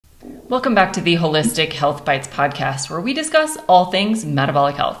Welcome back to the Holistic Health Bites podcast, where we discuss all things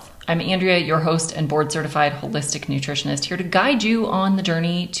metabolic health. I'm Andrea, your host and board-certified holistic nutritionist, here to guide you on the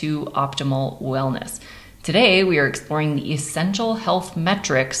journey to optimal wellness. Today, we are exploring the essential health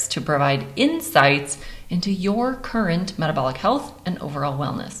metrics to provide insights into your current metabolic health and overall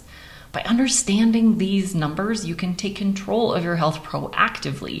wellness. By understanding these numbers, you can take control of your health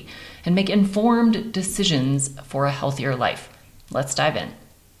proactively and make informed decisions for a healthier life. Let's dive in.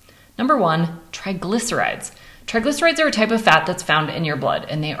 Number 1, triglycerides. Triglycerides are a type of fat that's found in your blood,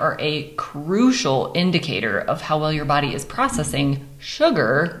 and they are a crucial indicator of how well your body is processing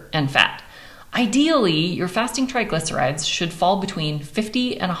sugar and fat. Ideally, your fasting triglycerides should fall between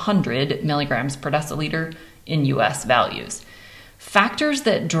 50 and 100 milligrams per deciliter in US values. Factors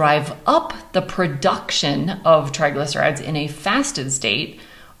that drive up the production of triglycerides in a fasted state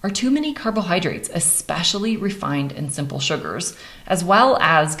are too many carbohydrates, especially refined and simple sugars, as well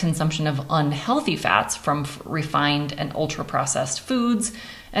as consumption of unhealthy fats from refined and ultra-processed foods,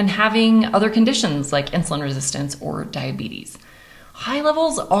 and having other conditions like insulin resistance or diabetes. High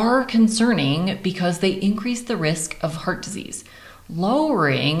levels are concerning because they increase the risk of heart disease.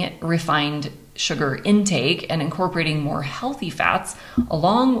 Lowering refined sugar intake and incorporating more healthy fats,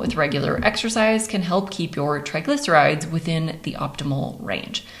 along with regular exercise, can help keep your triglycerides within the optimal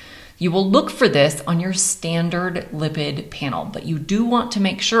range. You will look for this on your standard lipid panel, but you do want to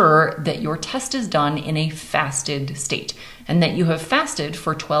make sure that your test is done in a fasted state and that you have fasted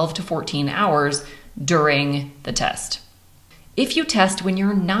for 12 to 14 hours during the test. If you test when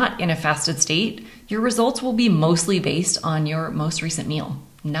you're not in a fasted state, your results will be mostly based on your most recent meal,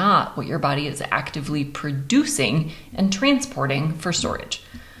 not what your body is actively producing and transporting for storage.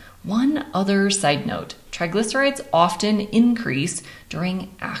 One other side note, triglycerides often increase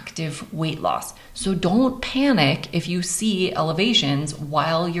during active weight loss, so don't panic if you see elevations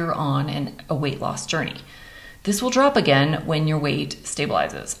while you're on a weight loss journey. This will drop again when your weight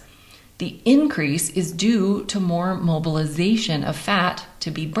stabilizes. The increase is due to more mobilization of fat to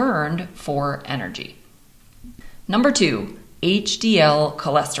be burned for energy. Number 2, HDL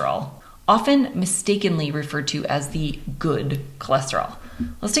cholesterol, often mistakenly referred to as the good cholesterol.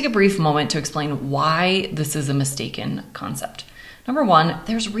 Let's take a brief moment to explain why this is a mistaken concept. Number 1,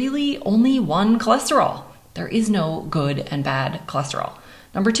 there's really only one cholesterol. There is no good and bad cholesterol.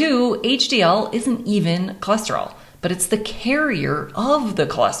 Number 2, HDL isn't even cholesterol, but it's the carrier of the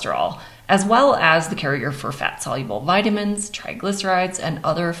cholesterol, as well as the carrier for fat-soluble vitamins, triglycerides, and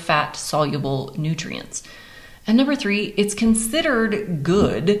other fat-soluble nutrients. And number 3, it's considered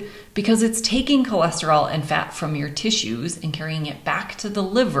good because it's taking cholesterol and fat from your tissues and carrying it back to the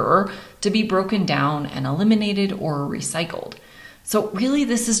liver to be broken down and eliminated or recycled. So really,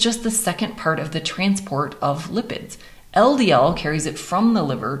 this is just the second part of the transport of lipids. LDL carries it from the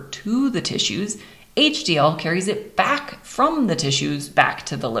liver to the tissues. HDL carries it back from the tissues back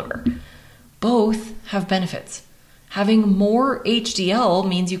to the liver. Both have benefits. Having more HDL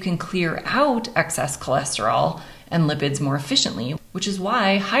means you can clear out excess cholesterol and lipids more efficiently, which is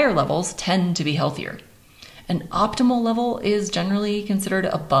why higher levels tend to be healthier. An optimal level is generally considered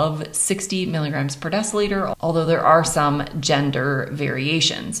above 60 milligrams per deciliter, although there are some gender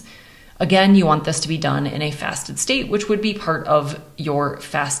variations. Again, you want this to be done in a fasted state, which would be part of your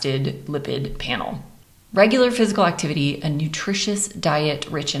fasted lipid panel. Regular physical activity, a nutritious diet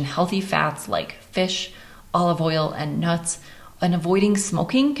rich in healthy fats like fish, olive oil, and nuts, and avoiding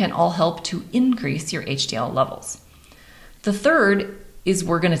smoking can all help to increase your HDL levels. The third is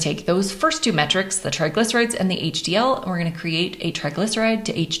we're going to take those first two metrics, the triglycerides and the HDL, and we're going to create a triglyceride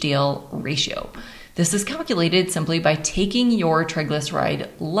to HDL ratio. This is calculated simply by taking your triglyceride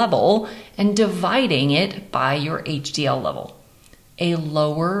level and dividing it by your HDL level. A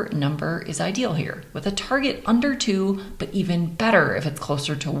lower number is ideal here, with a target under 2, but even better if it's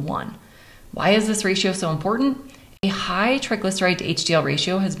closer to 1. Why is this ratio so important? A high triglyceride to HDL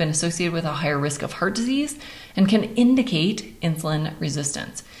ratio has been associated with a higher risk of heart disease and can indicate insulin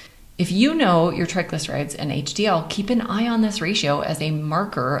resistance. If you know your triglycerides and HDL, keep an eye on this ratio as a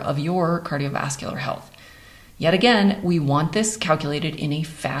marker of your cardiovascular health. Yet again, we want this calculated in a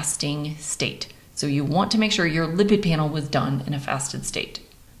fasting state. So you want to make sure your lipid panel was done in a fasted state.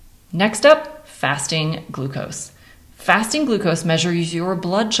 Next up, fasting glucose. Fasting glucose measures your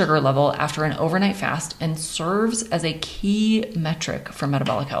blood sugar level after an overnight fast and serves as a key metric for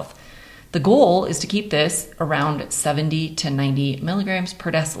metabolic health. The goal is to keep this around 70 to 90 milligrams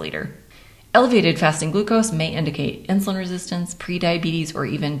per deciliter. Elevated fasting glucose may indicate insulin resistance, prediabetes, or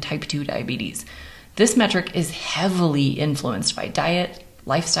even type 2 diabetes. This metric is heavily influenced by diet,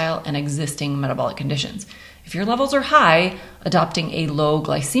 lifestyle, and existing metabolic conditions. If your levels are high, adopting a low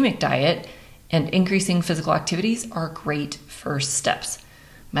glycemic diet and increasing physical activities are great first steps.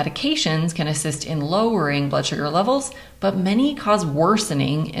 Medications can assist in lowering blood sugar levels, but many cause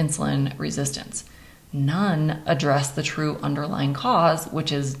worsening insulin resistance. None address the true underlying cause,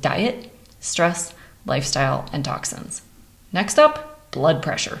 which is diet, stress, lifestyle, and toxins. Next up, blood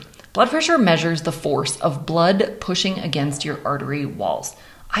pressure. Blood pressure measures the force of blood pushing against your artery walls.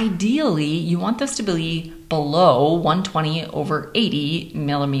 Ideally, you want this to be below 120/80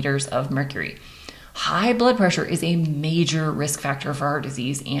 millimeters of mercury. High blood pressure is a major risk factor for heart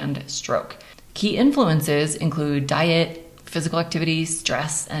disease and stroke. Key influences include diet, physical activity,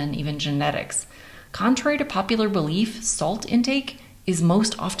 stress, and even genetics. Contrary to popular belief, salt intake is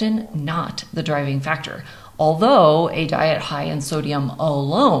most often not the driving factor, although a diet high in sodium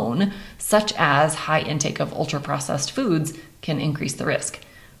alone, such as high intake of ultra-processed foods, can increase the risk.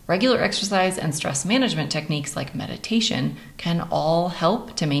 Regular exercise and stress management techniques like meditation can all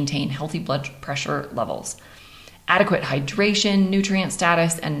help to maintain healthy blood pressure levels. Adequate hydration, nutrient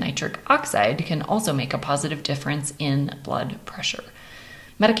status, and nitric oxide can also make a positive difference in blood pressure.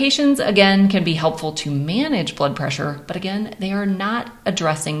 Medications, again, can be helpful to manage blood pressure, but again, they are not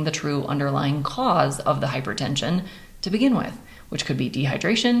addressing the true underlying cause of the hypertension to begin with, which could be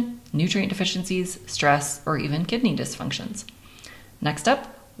dehydration, nutrient deficiencies, stress, or even kidney dysfunctions. Next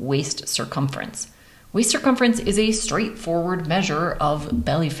up, waist circumference. Waist circumference is a straightforward measure of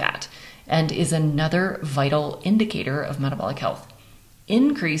belly fat and is another vital indicator of metabolic health.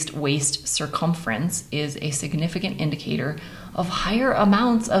 Increased waist circumference is a significant indicator of higher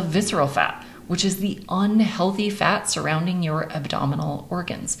amounts of visceral fat, which is the unhealthy fat surrounding your abdominal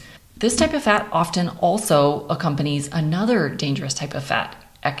organs. This type of fat often also accompanies another dangerous type of fat,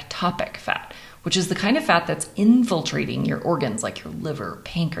 ectopic fat, which is the kind of fat that's infiltrating your organs like your liver,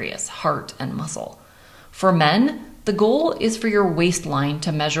 pancreas, heart, and muscle. For men, the goal is for your waistline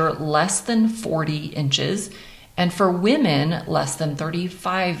to measure less than 40 inches, and for women, less than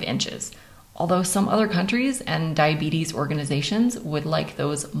 35 inches. Although some other countries and diabetes organizations would like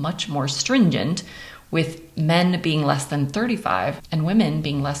those much more stringent, with men being less than 35 and women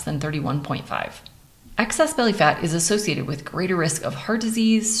being less than 31.5. Excess belly fat is associated with greater risk of heart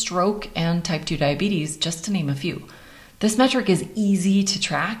disease, stroke, and type 2 diabetes, just to name a few. This metric is easy to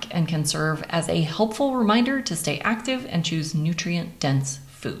track and can serve as a helpful reminder to stay active and choose nutrient-dense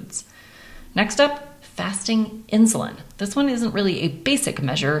foods. Next up, fasting insulin. This one isn't really a basic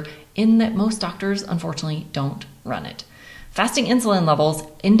measure in that most doctors, unfortunately, don't run it. Fasting insulin levels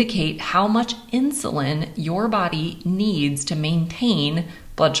indicate how much insulin your body needs to maintain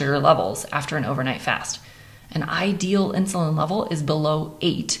blood sugar levels after an overnight fast. An ideal insulin level is below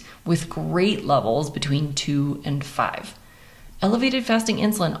 8, with great levels between 2 and 5. Elevated fasting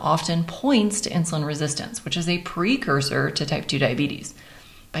insulin often points to insulin resistance, which is a precursor to type 2 diabetes.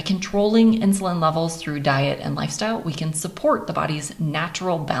 By controlling insulin levels through diet and lifestyle, we can support the body's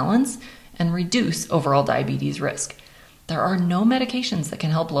natural balance and reduce overall diabetes risk. There are no medications that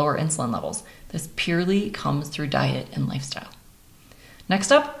can help lower insulin levels. This purely comes through diet and lifestyle.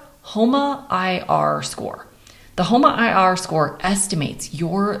 Next up, HOMA-IR score. The HOMA-IR score estimates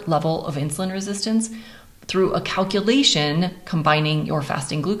your level of insulin resistance through a calculation combining your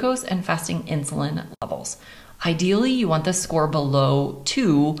fasting glucose and fasting insulin levels. Ideally, you want this score below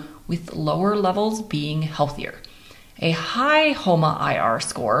 2, with lower levels being healthier. A high HOMA-IR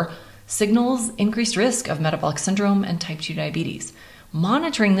score signals increased risk of metabolic syndrome and type 2 diabetes.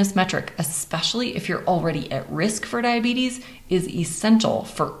 Monitoring this metric, especially if you're already at risk for diabetes, is essential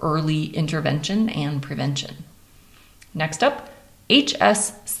for early intervention and prevention. Next up,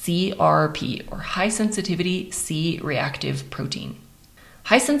 HSCRP, or high sensitivity C-reactive protein.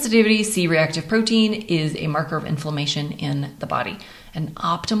 High sensitivity C-reactive protein is a marker of inflammation in the body. An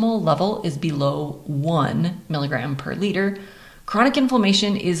optimal level is below 1 milligram per liter. Chronic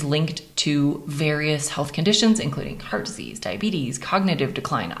inflammation is linked to various health conditions, including heart disease, diabetes, cognitive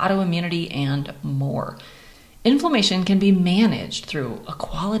decline, autoimmunity, and more. Inflammation can be managed through a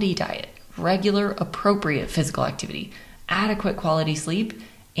quality diet, regular appropriate physical activity, adequate quality sleep,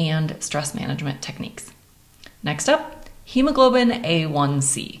 and stress management techniques. Next up, hemoglobin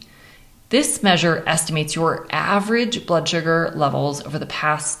A1C. This measure estimates your average blood sugar levels over the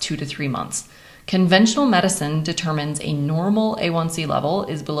past 2 to 3 months. Conventional medicine determines a normal A1C level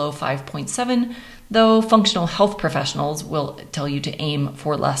is below 5.7, though functional health professionals will tell you to aim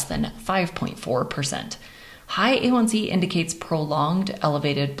for less than 5.4%. High A1C indicates prolonged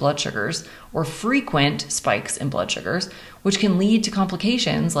elevated blood sugars or frequent spikes in blood sugars, which can lead to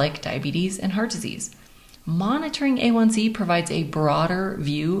complications like diabetes and heart disease. Monitoring A1C provides a broader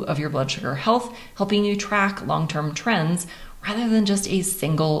view of your blood sugar health, helping you track long-term trends rather than just a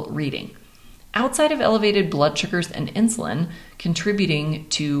single reading. Outside of elevated blood sugars and insulin, contributing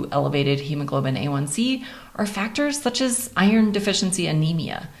to elevated hemoglobin A1C are factors such as iron deficiency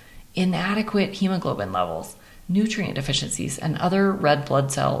anemia, inadequate hemoglobin levels, nutrient deficiencies, and other red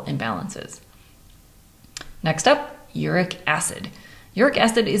blood cell imbalances. Next up, uric acid. Uric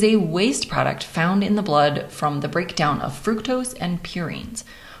acid is a waste product found in the blood from the breakdown of fructose and purines.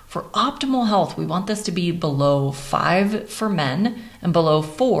 For optimal health, we want this to be below 5 for men and below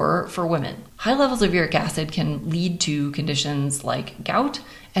 4 for women. High levels of uric acid can lead to conditions like gout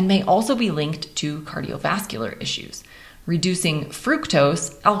and may also be linked to cardiovascular issues. Reducing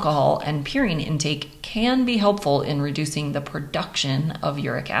fructose, alcohol, and purine intake can be helpful in reducing the production of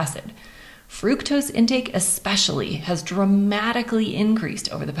uric acid. Fructose intake especially has dramatically increased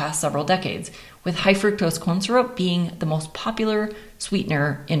over the past several decades, with high fructose corn syrup being the most popular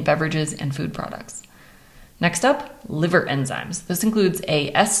sweetener in beverages and food products. Next up, liver enzymes. This includes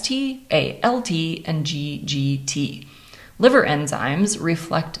AST, ALT, and GGT. Liver enzymes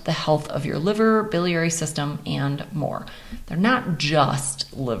reflect the health of your liver, biliary system, and more. They're not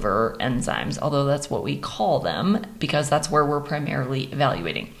just liver enzymes, although that's what we call them because that's where we're primarily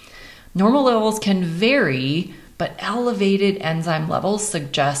evaluating. Normal levels can vary, but elevated enzyme levels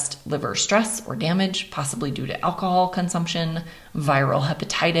suggest liver stress or damage, possibly due to alcohol consumption, viral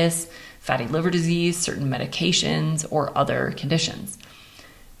hepatitis, fatty liver disease, certain medications, or other conditions.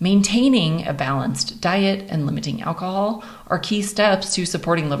 Maintaining a balanced diet and limiting alcohol are key steps to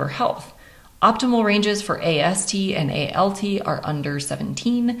supporting liver health. Optimal ranges for AST and ALT are under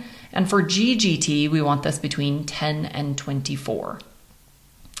 17, and for GGT, we want this between 10 and 24.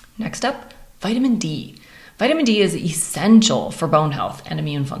 Next up, vitamin D. Vitamin D is essential for bone health and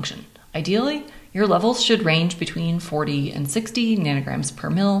immune function. Ideally, your levels should range between 40 and 60 nanograms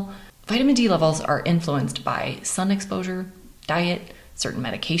per mil. Vitamin D levels are influenced by sun exposure, diet, certain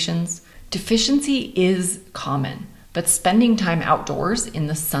medications. Deficiency is common, but spending time outdoors in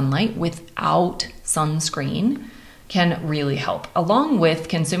the sunlight without sunscreen can really help, along with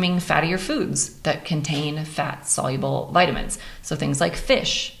consuming fattier foods that contain fat-soluble vitamins. So things like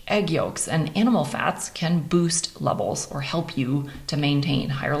fish, egg yolks, and animal fats can boost levels or help you to maintain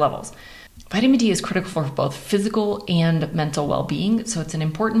higher levels. Vitamin D is critical for both physical and mental well-being, so it's an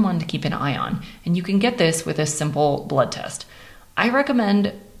important one to keep an eye on. And you can get this with a simple blood test. I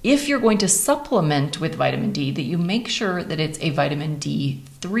recommend, if you're going to supplement with vitamin D, that you make sure that it's a vitamin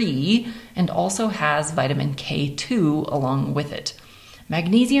D3 and also has vitamin K2 along with it.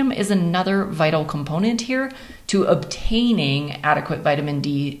 Magnesium is another vital component here to obtaining adequate vitamin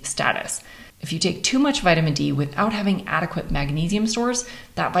D status. If you take too much vitamin D without having adequate magnesium stores,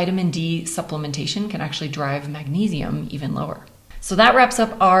 that vitamin D supplementation can actually drive magnesium even lower. So that wraps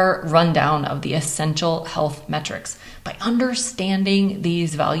up our rundown of the essential health metrics. By understanding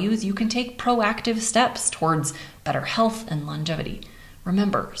these values, you can take proactive steps towards better health and longevity.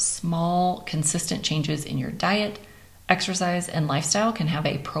 Remember, small, consistent changes in your diet, exercise, and lifestyle can have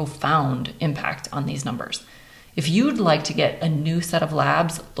a profound impact on these numbers. If you'd like to get a new set of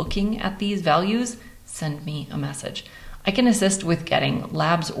labs looking at these values, send me a message. I can assist with getting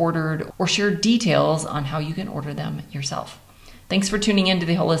labs ordered or share details on how you can order them yourself. Thanks for tuning in to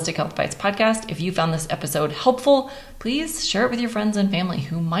the Holistic Health Bites podcast. If you found this episode helpful, please share it with your friends and family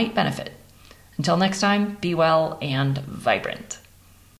who might benefit. Until next time, be well and vibrant.